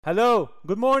Hello,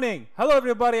 good morning. Hello,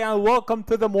 everybody, and welcome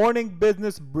to the Morning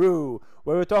Business Brew,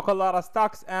 where we talk a lot of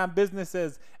stocks and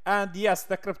businesses. And yes,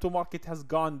 the crypto market has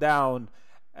gone down.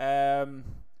 Um,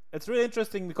 it's really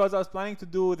interesting because I was planning to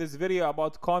do this video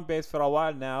about Coinbase for a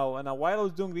while now, and while I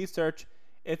was doing research,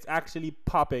 it's actually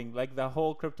popping. Like the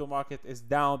whole crypto market is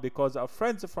down because our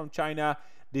friends from China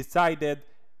decided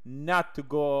not to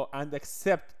go and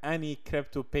accept any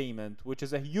crypto payment, which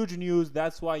is a huge news.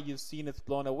 That's why you've seen it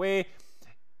blown away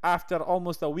after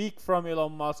almost a week from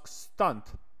Elon Musk's stunt.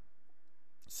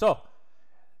 So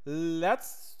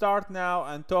let's start now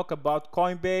and talk about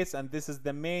Coinbase, and this is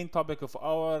the main topic of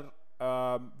our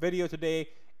video today,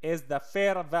 is the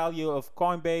fair value of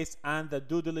Coinbase and the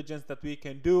due diligence that we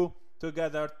can do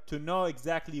together to know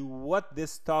exactly what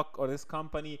this stock or this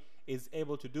company is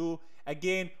able to do.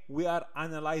 Again, we are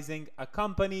analyzing a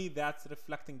company that's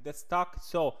reflecting this stock,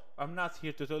 so I'm not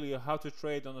here to tell you how to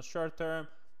trade on a short term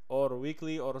or a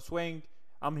weekly or a swing.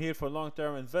 I'm here for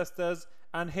long-term investors.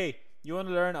 And hey, you want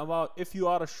to learn about if you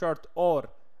are a short or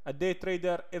a day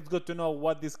trader, it's good to know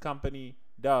what this company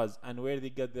does and where they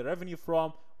get the revenue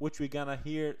from, which we're gonna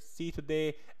see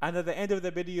today. And at the end of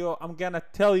the video, I'm gonna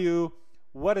tell you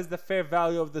what is the fair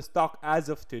value of the stock as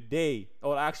of today,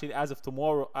 or actually as of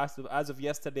tomorrow, as of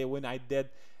yesterday when I did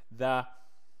the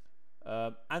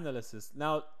analysis.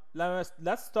 Now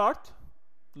let's start.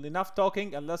 Enough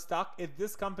talking and let's talk. If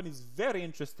this company is very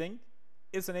interesting,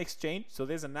 it's an exchange, so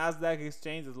there's a Nasdaq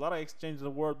exchange, there's a lot of exchanges in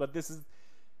the world, but this is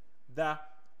the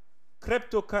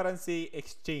cryptocurrency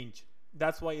exchange.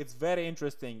 That's why it's very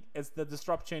interesting. It's the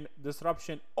disruption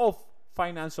of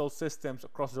financial systems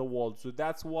across the world. So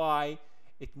that's why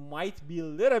it might be a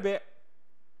little bit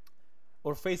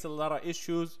or face a lot of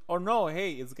issues, or no,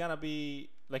 hey, it's gonna be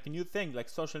like a new thing, like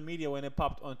social media when it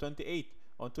popped on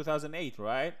 2008,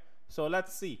 right? So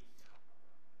let's see.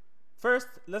 First,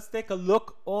 let's take a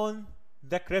look on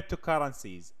the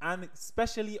cryptocurrencies and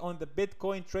especially on the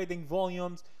Bitcoin trading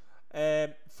volumes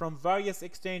from various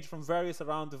exchanges from various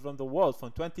around from the world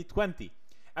from 2020.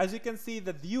 As you can see,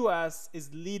 that the US is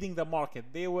leading the market.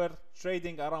 They were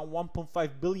trading around 1.5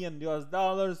 billion US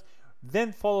dollars,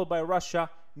 then followed by Russia,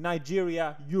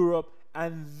 Nigeria, Europe,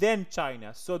 and then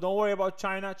China. So don't worry about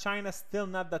China. China's still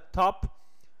not the top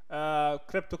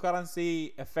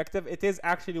cryptocurrency effective. It is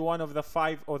actually one of the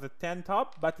 5 or the 10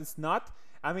 top, but it's not.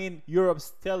 I mean, Europe's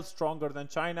still stronger than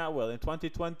China, well, in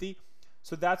 2020.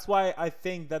 So that's why I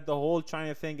think that the whole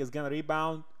China thing is gonna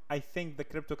rebound. I think the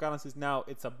cryptocurrencies now,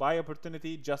 it's a buy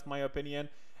opportunity, just my opinion.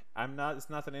 It's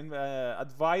not an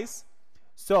advice.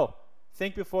 So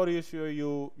think before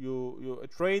you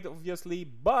trade, obviously.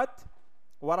 But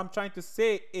what I'm trying to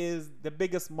say is the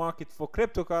biggest market for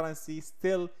cryptocurrency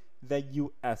still the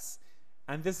US,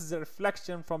 and this is a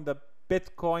reflection from the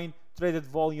Bitcoin traded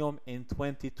volume in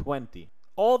 2020.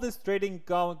 All this trading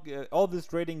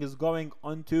is going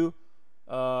onto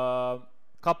a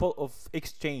couple of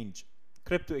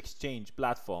crypto exchange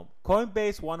platform.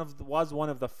 Coinbase was one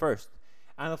of the first,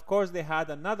 and of course they had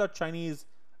another Chinese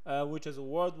which is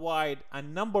worldwide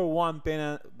and number one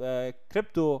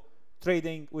crypto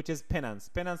trading, which is Binance.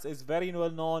 Binance is very well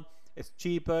known. It's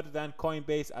cheaper than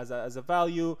Coinbase as a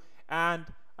value, and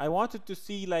I wanted to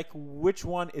see like which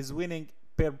one is winning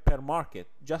per market,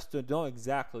 just to know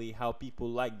exactly how people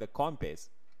like the Coinbase.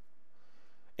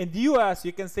 In the US,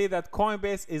 you can say that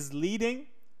Coinbase is leading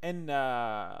in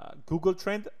Google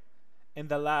Trend in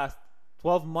the last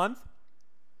 12 months.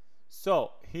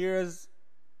 So here's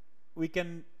we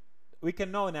can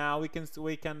know now, we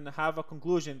can have a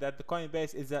conclusion that the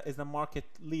Coinbase is a market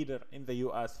leader in the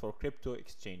US for crypto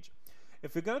exchange.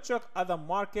 If we're gonna check other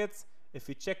markets, if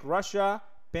we check Russia,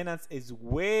 Binance is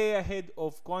way ahead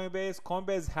of Coinbase.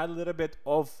 Coinbase had a little bit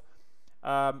of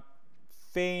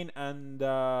fame and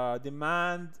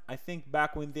demand, I think,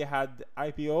 back when they had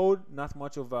IPO'd, not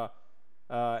much of a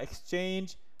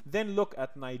exchange. Then look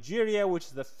at Nigeria, which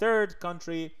is the third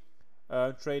country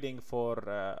trading for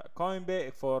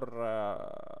Coinbase, for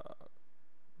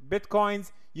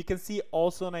Bitcoins. You can see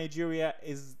also Nigeria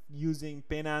is using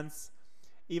Binance,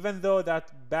 even though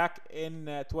that back in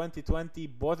 2020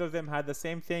 both of them had the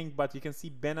same thing, but you can see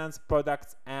Binance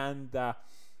products and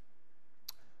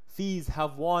fees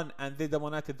have won and they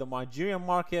dominated the Nigerian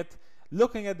market.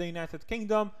 Looking at the United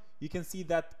Kingdom, you can see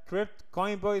that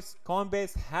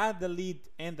Coinbase had the lead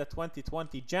in the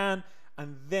 2020 Jan,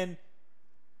 and then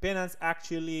Binance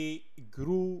actually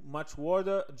grew much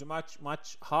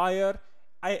higher.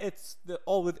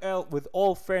 With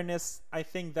all fairness, I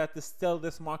think that still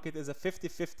this market is a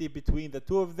 50-50 between the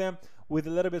two of them, with a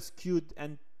little bit skewed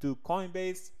into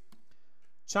Coinbase.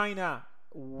 China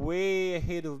way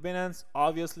ahead of Binance.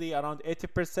 Obviously, around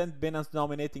 80% Binance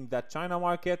dominating that China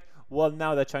market. Well,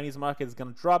 now the Chinese market is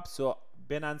gonna drop, so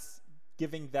Binance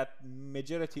giving that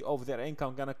majority of their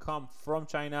income gonna come from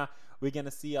China. We're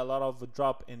gonna see a lot of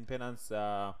drop in Binance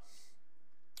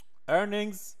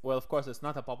earnings. Well, of course, it's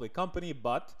not a public company,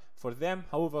 but for them,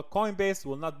 however, Coinbase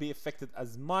will not be affected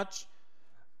as much.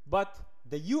 But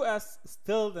the US is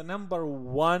still the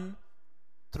 #1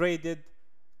 traded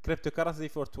cryptocurrency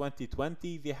for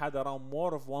 2020. They had around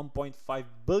more of $1.5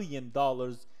 billion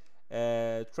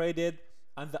traded,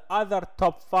 and the other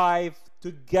top 5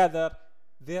 together,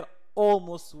 they're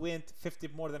almost went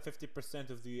more than 50%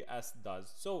 of the US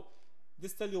does. So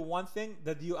this tell you one thing,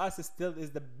 that the US is still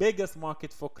the biggest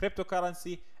market for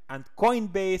cryptocurrency, and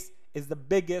Coinbase is the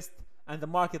biggest and the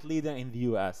market leader in the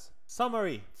US.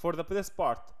 Summary for this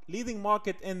part: leading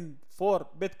market for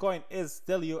Bitcoin is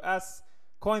still US.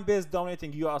 Coinbase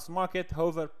dominating US market.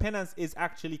 However, Binance is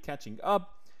actually catching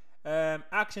up.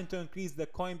 Action to increase the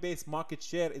Coinbase market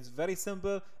share is very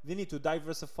simple. They need to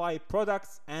diversify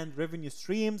products and revenue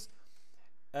streams.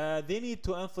 They need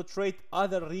to infiltrate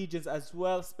other regions as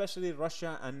well, especially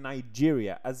Russia and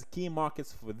Nigeria as key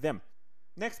markets for them.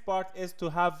 Next part is to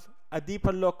have a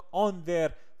deeper look on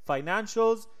their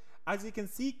financials. As you can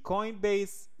see,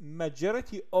 Coinbase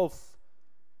majority of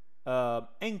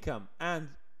income and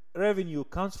revenue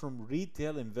comes from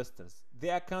retail investors. They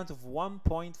account of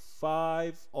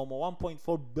 1.5 almost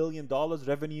 $1.4 billion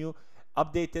revenue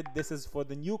updated. This is for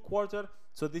the new quarter,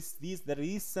 so these the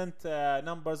recent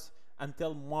numbers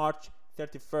until March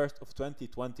 31st of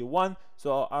 2021.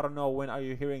 So I don't know when are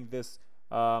you hearing this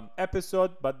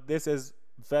episode, but this is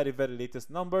very latest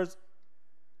numbers.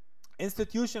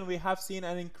 Institution, we have seen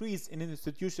an increase in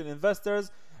institutional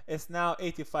investors. It's now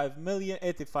 85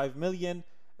 million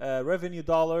revenue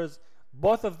dollars.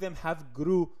 Both of them have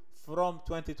grew from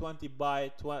 2020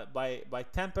 by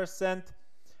 10%.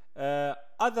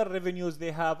 Other revenues,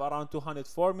 they have around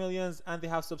 204 millions, and they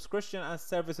have subscription and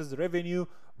services revenue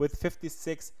with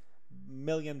 56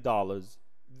 million dollars.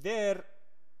 Their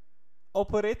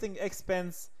operating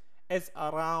expense is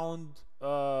around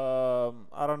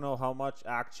I don't know how much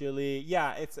actually.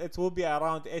 Yeah, it will be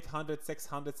around 800,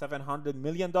 600, 700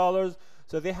 million dollars.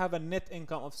 So they have a net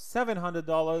income of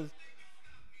 $700.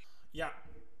 Yeah,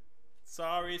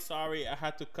 sorry, I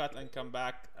had to cut and come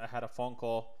back. I had a phone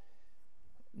call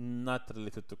not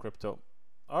related to crypto.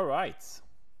 All right.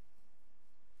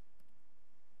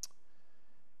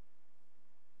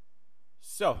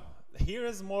 So here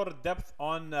is more depth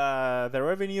on the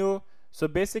revenue. So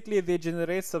basically, they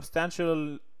generate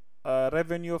substantial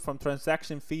revenue from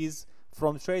transaction fees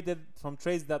from trades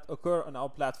that occur on our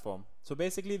platform. So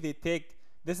basically,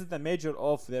 this is the measure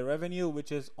of their revenue,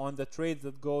 which is on the trades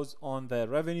that goes on the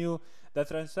revenue. The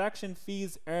transaction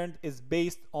fees earned is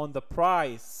based on the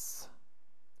price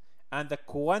and the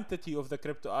quantity of the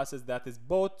crypto assets that is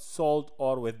bought, sold,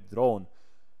 or withdrawn.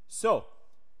 So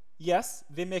yes,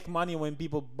 they make money when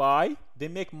people buy, they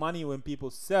make money when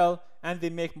people sell, and they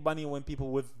make money when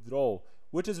people withdraw,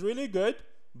 which is really good.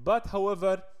 But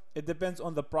however, it depends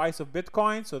on the price of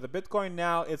Bitcoin. So the Bitcoin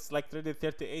now, it's like traded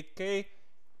 38K.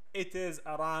 It is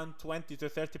around 20 to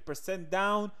 30%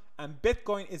 down, and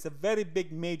Bitcoin is a very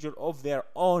big major of their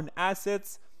own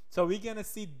assets. So we're gonna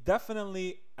see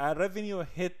definitely a revenue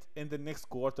hit in the next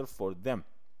quarter for them.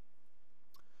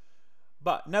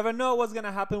 But never know what's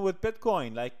gonna happen with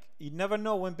Bitcoin. Like, you never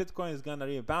know when Bitcoin is gonna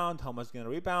rebound, how much it's gonna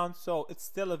rebound. So it's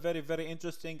still a very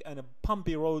interesting and a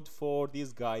bumpy road for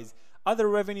these guys. Other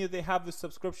revenue, they have the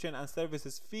subscription and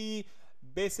services fee.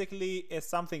 Basically, is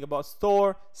something about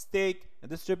store, stake, and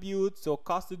distribute. So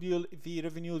custodial fee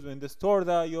revenues, when they store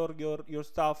your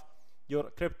stuff, your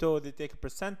crypto, they take a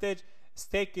percentage.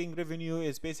 Staking revenue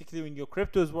is basically when your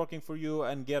crypto is working for you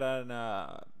and get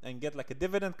like a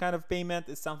dividend kind of payment.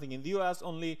 Is something in the US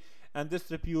only. And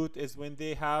distribute is when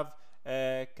they have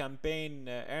campaign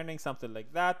earnings, something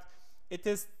like that. It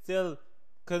is still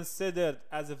considered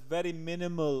as a very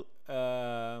minimal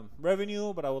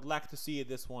revenue, but I would like to see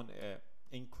this one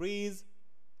increase.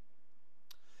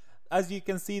 As you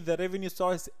can see, the revenue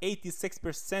source,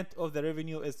 86% of the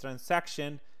revenue is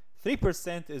transaction,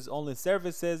 3% is only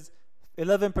services,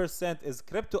 11% is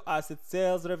crypto asset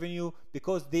sales revenue,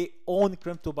 because they own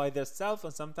crypto by themselves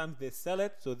and sometimes they sell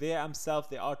it. So they themselves,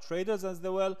 they are traders as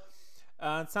well.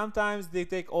 And sometimes they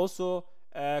take also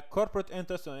corporate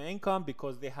interest on income,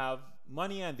 because they have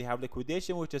money and they have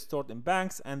liquidation which is stored in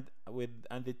banks, and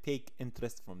they take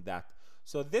interest from that.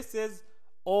 So this is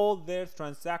all their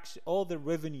transaction, all the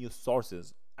revenue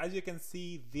sources. As you can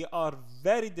see, they are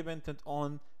very dependent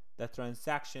on the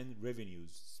transaction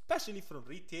revenues, especially from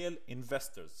retail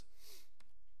investors.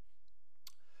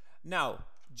 Now,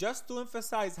 just to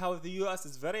emphasize how the US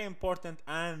is very important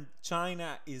and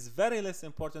China is very less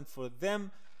important for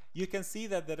them, you can see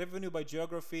that the revenue by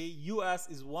geography, US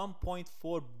is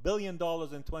 $1.4 billion in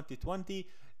 2020.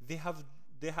 They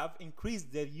have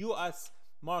increased their US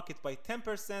market by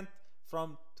 10%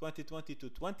 from 2020 to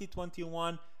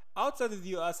 2021. Outside of the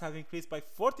US have increased by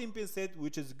 14%,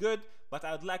 which is good, but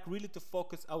I would like really to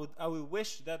focus, I would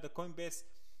wish that the Coinbase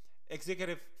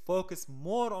executive focus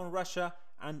more on Russia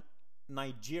and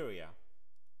Nigeria.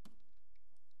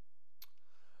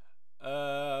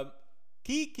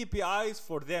 Key KPIs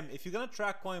for them, if you're gonna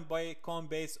track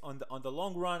Coinbase on the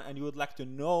long run and you would like to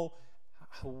know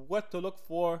what to look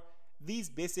for, these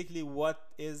basically what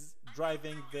is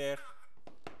driving their.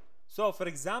 So for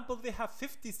example, they have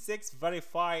 56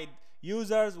 verified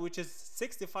users, which is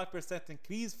 65%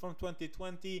 increase from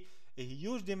 2020. A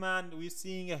huge demand. We're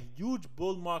seeing a huge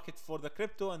bull market for the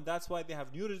crypto, and that's why they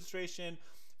have new registration.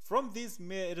 From these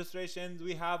registrations,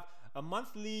 we have a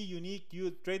monthly unique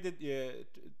traded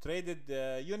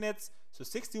units, so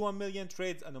 61 million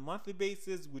trades on a monthly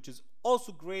basis, which is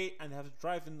also great and have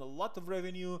driven a lot of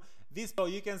revenue. So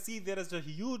you can see there is a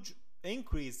huge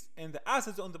increase in the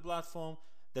assets on the platform,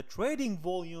 the trading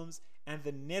volumes, and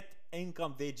the net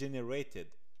income they generated.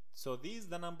 So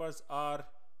the numbers are,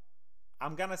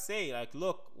 I'm gonna say, like,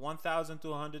 look,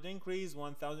 1,200 increase,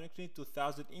 1,000 increase,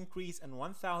 2,000 increase, and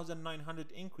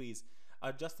 1,900 increase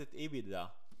adjusted EBITDA.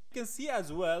 You can see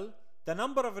as well the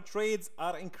number of trades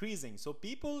are increasing. So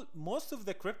people, most of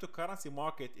the cryptocurrency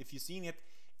market, if you've seen it,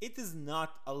 it is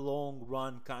not a long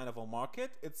run kind of a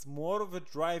market. It's more of a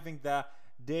driving the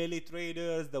daily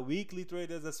traders, the weekly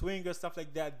traders, the swingers, stuff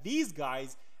like that. These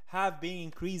guys have been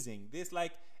increasing. This,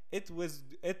 like, it was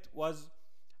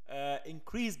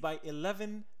increased by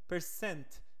 11%,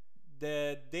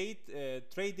 the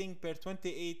trading per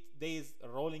 28 days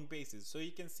rolling basis. So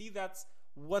you can see that's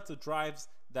what drives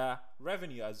the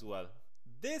revenue as well.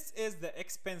 This is the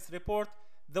expense report.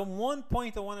 The one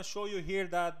point I want to show you here,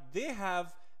 that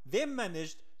they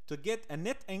managed to get a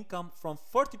net income from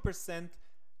 40%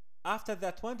 after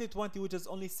that 2020, which is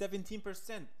only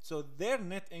 17%. So their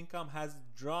net income has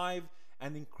driven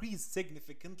and increased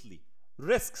significantly.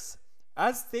 Risks.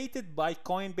 As stated by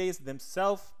Coinbase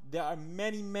themselves, there are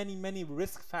many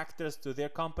risk factors to their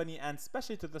company, and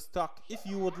especially to the stock, if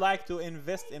you would like to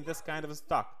invest in this kind of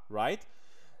stock, right?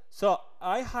 So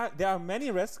there are many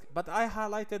risks, but I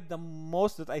highlighted the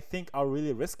most that I think are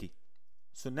really risky.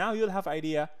 So now you'll have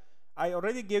idea. I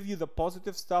already gave you the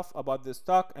positive stuff about the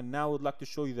stock, and now I would like to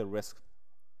show you the risk.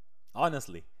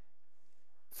 Honestly,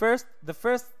 the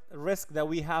first risk that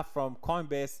we have from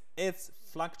Coinbase is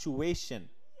fluctuation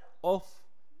of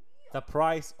the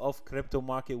price of crypto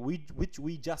market, which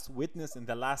we just witnessed in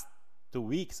the last 2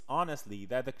 weeks. Honestly,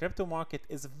 that the crypto market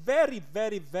is very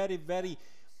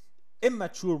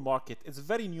immature market. It's a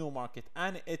very new market,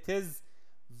 and it is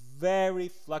very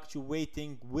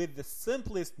fluctuating with the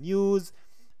simplest news,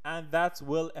 and that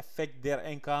will affect their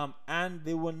income, and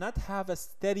they will not have a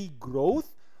steady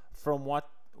growth from what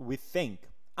we think,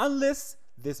 unless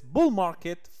this bull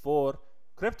market for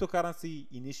cryptocurrency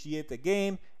initiate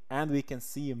again, and we can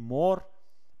see more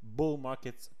bull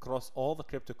markets across all the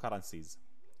cryptocurrencies.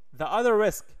 The other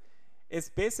risk is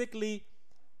basically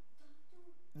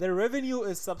the revenue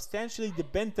is substantially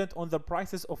dependent on the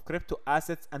prices of crypto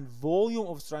assets and volume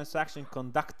of transaction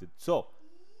conducted. So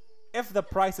if the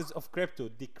prices of crypto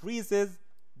decreases,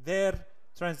 their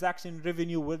transaction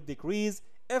revenue will decrease.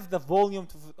 If the volume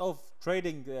of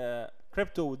trading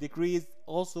crypto will decrease,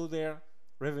 also their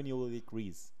revenue will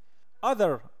decrease.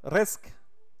 Other risk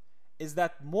is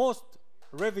that most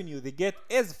revenue they get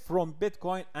is from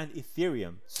Bitcoin and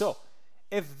Ethereum. So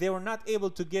if they were not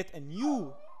able to get a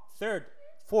new third,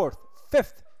 fourth,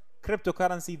 fifth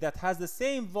cryptocurrency that has the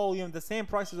same volume, the same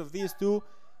prices of these two,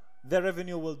 the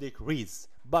revenue will decrease.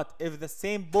 But if the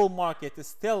same bull market is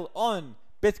still on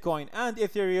Bitcoin and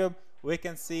Ethereum, we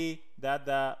can see that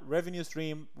the revenue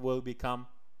stream will become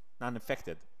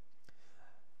unaffected.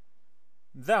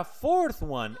 The fourth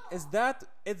one is that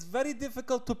it's very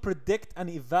difficult to predict and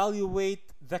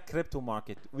evaluate the crypto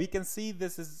market. We can see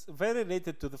this is very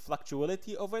related to the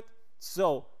fluctuability of it.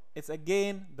 So it's,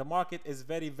 again, the market is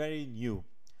very new.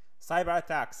 Cyber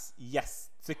attacks,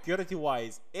 yes. Security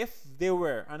wise, if they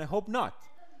were, and I hope not,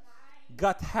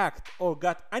 got hacked or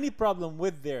got any problem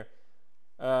with their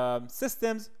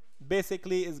systems,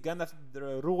 basically is gonna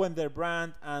ruin their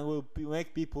brand and will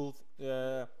make people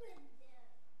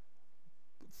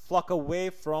flock away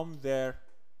from their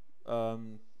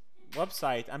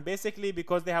website. And basically,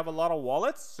 because they have a lot of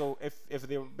wallets, so if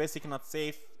they're basically not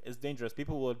safe, it's dangerous.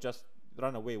 People will just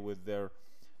run away with their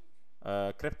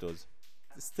cryptos.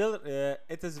 Still,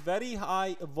 it is very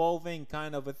high evolving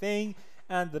kind of a thing,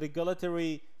 and the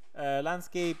regulatory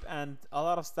landscape and a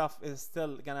lot of stuff is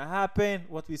still gonna happen.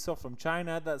 What we saw from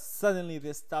China, that suddenly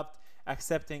they stopped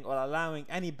accepting or allowing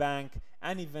any bank,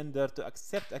 any vendor to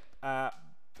accept a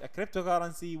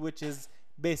cryptocurrency, which is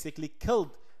basically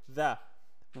killed the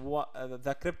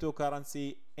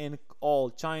cryptocurrency in all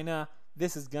China.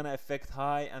 This is gonna affect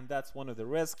high, and that's one of the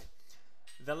risks.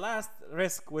 The last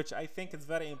risk, which I think is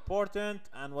very important,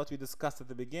 and what we discussed at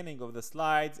the beginning of the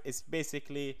slides, is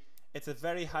basically it's a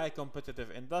very high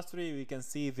competitive industry. We can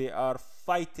see they are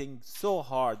fighting so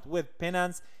hard with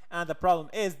Binance, and the problem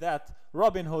is that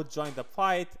Robinhood joined the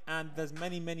fight, and there's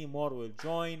many more will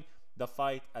join the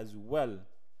fight as well.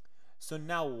 So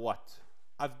now what?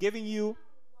 I've given you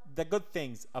the good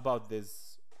things about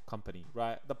this company,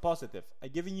 right? The positive.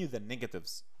 I've given you the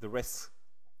negatives, the risks.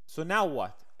 So now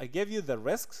what? I give you the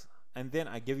risks, and then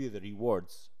I give you the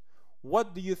rewards.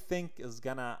 What do you think is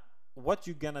what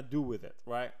you're gonna do with it,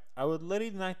 right? I would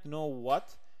literally like to know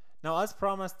what. Now, as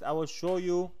promised, I will show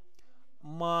you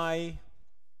my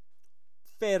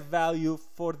fair value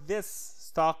for this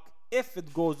stock if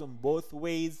it goes on both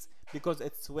ways, because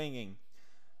it's swinging.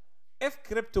 If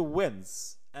crypto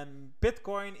wins and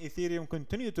Bitcoin, Ethereum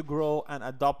continue to grow and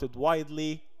adopted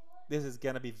widely, this is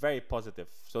gonna be very positive.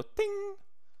 So ting!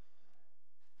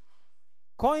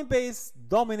 Coinbase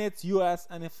dominates US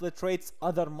and infiltrates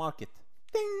other market.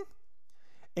 Ting!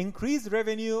 Increased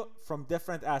revenue from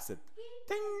different assets.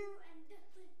 Ting!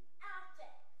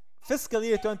 Fiscal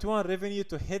year 21 revenue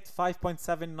to hit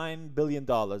 $5.79 billion.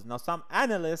 Now, some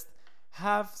analysts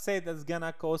have said that's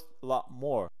gonna cost a lot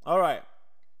more. All right.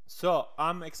 So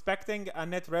I'm expecting a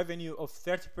net revenue of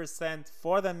 30%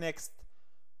 for the next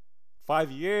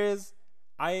 5 years.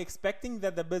 I expecting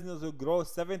that the business will grow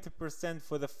 70%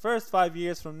 for the first 5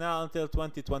 years from now until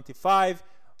 2025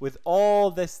 with all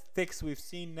the sticks we've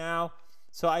seen now.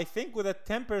 So I think with a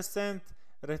 10%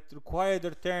 required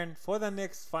return for the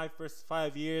next 5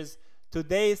 years,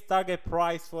 today's target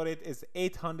price for it is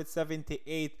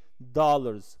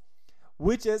 $878,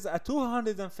 which is a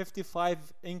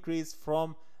 255 increase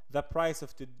from the price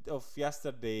of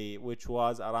yesterday, which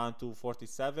was around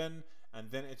 247, and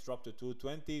then it dropped to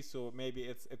 220. So maybe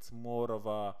it's more of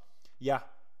a, yeah,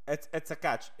 it's a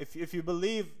catch. If you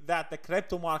believe that the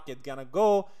crypto market gonna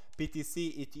go,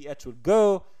 BTC, ETH will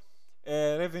go,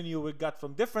 revenue we got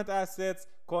from different assets,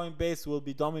 Coinbase will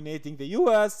be dominating the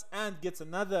US and gets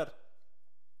another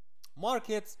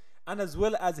markets, and as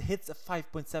well as hits a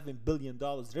 $5.7 billion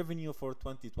revenue for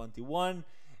 2021,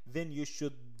 then you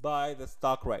should buy the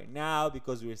stock right now,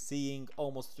 because we're seeing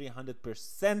almost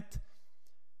 300%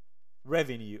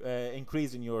 revenue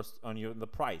increase in the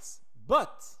price.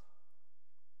 But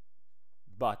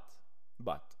what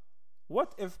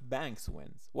if banks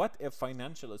wins? What if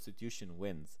financial institution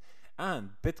wins and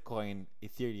Bitcoin,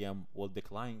 Ethereum will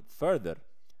decline further,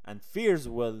 and fears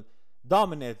will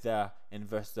dominate the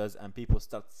investors and people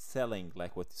start selling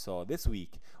like what you saw this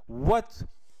week? What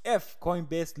if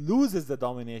Coinbase loses the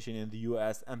domination in the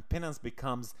US and Binance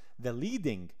becomes the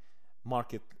leading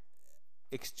market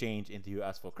exchange in the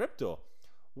US for crypto?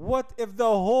 What if the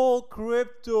whole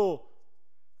crypto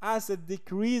asset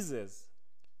decreases?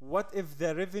 What if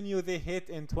the revenue they hit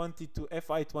in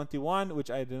FY21, which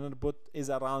I did not put,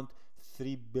 is around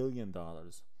 $3 billion?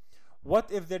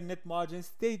 What if their net margin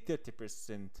stayed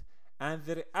 30% and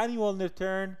their annual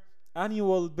return,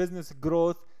 annual business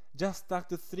growth just stuck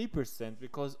to 3%?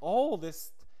 Because all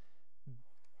this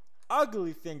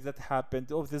ugly things that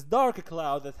happened, of this dark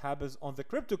cloud that happens on the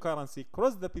cryptocurrency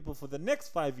across the people for the next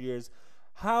 5 years,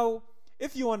 how,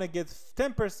 if you want to get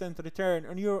 10% return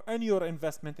on your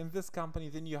investment in this company,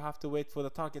 then you have to wait for the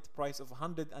target price of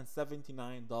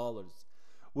 $179,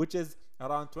 which is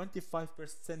around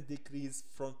 25% decrease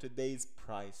from today's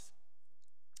price.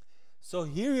 So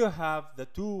here you have the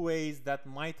two ways that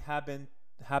might happen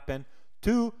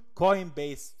to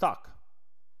Coinbase stock.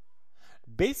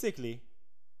 Basically,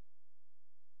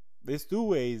 these two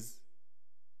ways,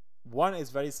 one is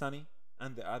very sunny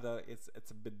and the other it's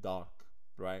a bit dark,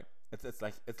 right?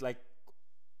 It's like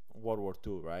World War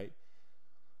II, right?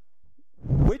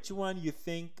 Which one you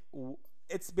think?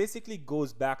 It's basically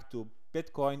goes back to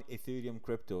Bitcoin, Ethereum,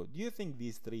 crypto. Do you think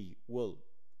these three will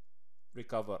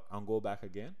recover and go back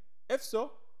again? If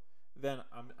so, then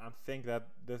I'm think that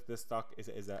this stock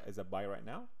is a buy right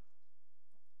now.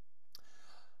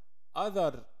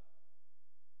 Other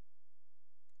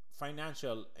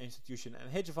financial institution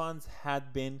and hedge funds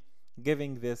had been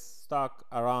giving this stock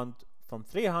around from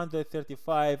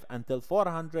 335 until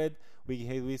 400.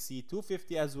 We see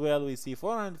 250 as well. We see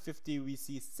 450. We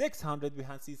see 600. We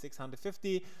see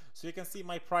 650. So you can see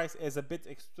my price is a bit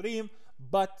extreme,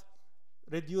 but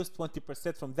reduce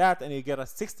 20% from that and you get a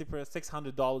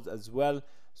 $600 as well.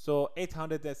 So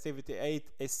 878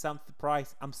 is some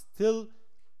price I'm still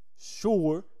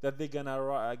sure that they're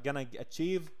gonna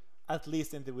achieve, at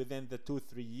least within the 2-3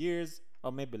 years,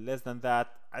 or maybe less than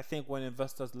that. I think when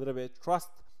investors a little bit trust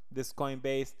this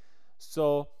Coinbase.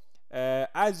 So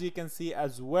as you can see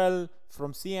as well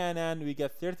from CNN, we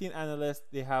get 13 analysts.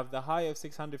 They have the high of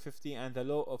 650 and the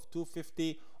low of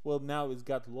 250. Well, now it's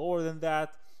got lower than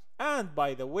that. And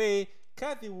by the way,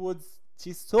 Cathie Wood,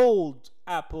 she sold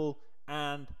Apple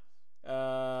and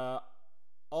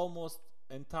almost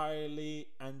entirely,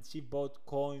 and she bought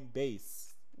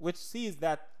Coinbase, which sees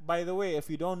that, by the way, if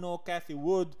you don't know, Cathie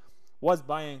Wood was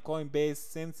buying Coinbase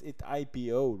since it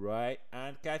IPO, right?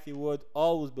 And Cathie Wood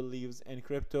always believes in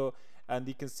crypto, and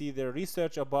you can see their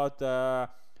research about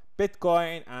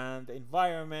Bitcoin and the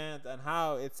environment and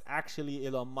how it's actually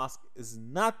Elon Musk is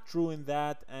not true in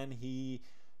that, and he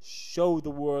showed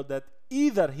the world that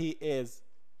either he is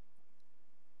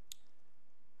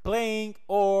playing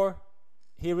or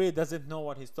he really doesn't know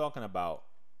what he's talking about.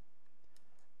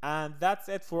 And that's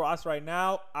it for us right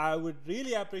now. I would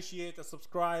really appreciate a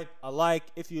subscribe, a like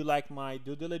if you like my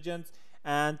due diligence,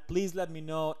 and please let me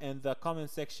know in the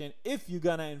comment section if you're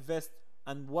gonna invest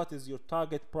and what is your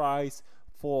target price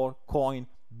for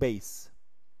Coinbase.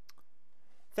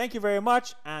 Thank you very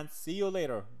much and see you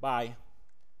later. Bye.